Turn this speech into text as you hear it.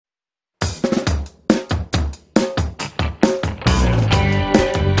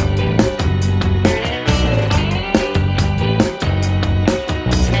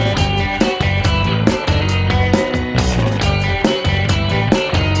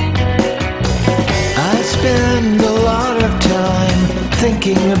spend a lot of time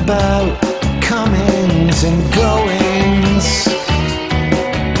thinking about comings and goings,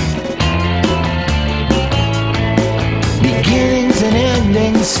 beginnings and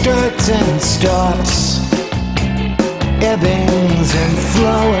endings, starts and stops, ebbings and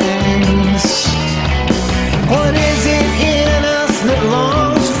flowings. What is it in us that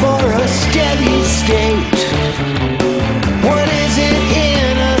longs for a steady state? What is it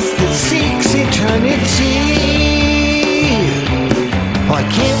in us that seeks eternity? Why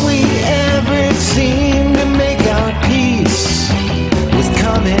can't we ever seem to make our peace with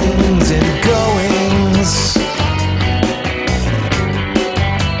comings and goings?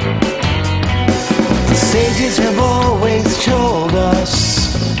 The sages have always told us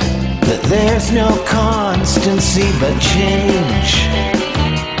that there's no constancy but change.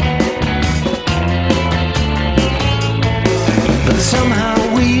 But somehow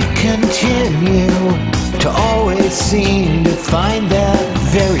we continue to always seem to find that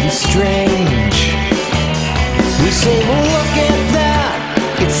very strange. We say, well, look at that,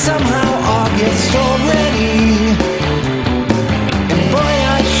 it's somehow August already. And boy,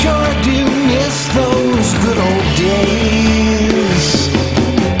 I sure do miss those good old days.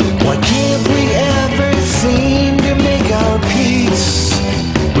 Why can't we ever seem to make our peace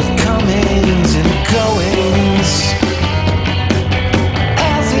with comings and goings?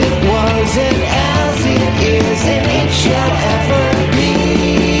 As it was and as it is and it shall ever be.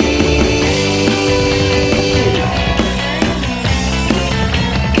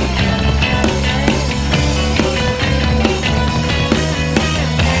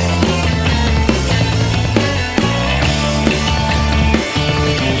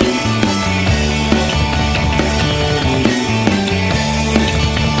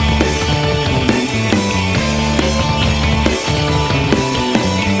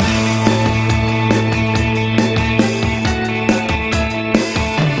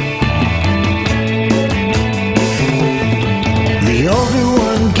 The older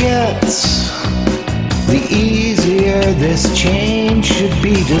one gets, the easier this change should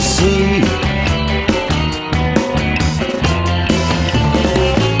be to see.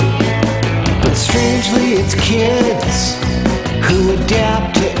 But strangely it's kids who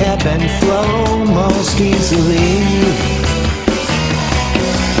adapt to ebb and flow most easily.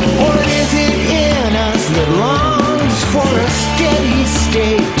 What is it in us that longs for a steady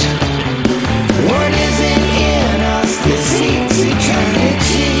state?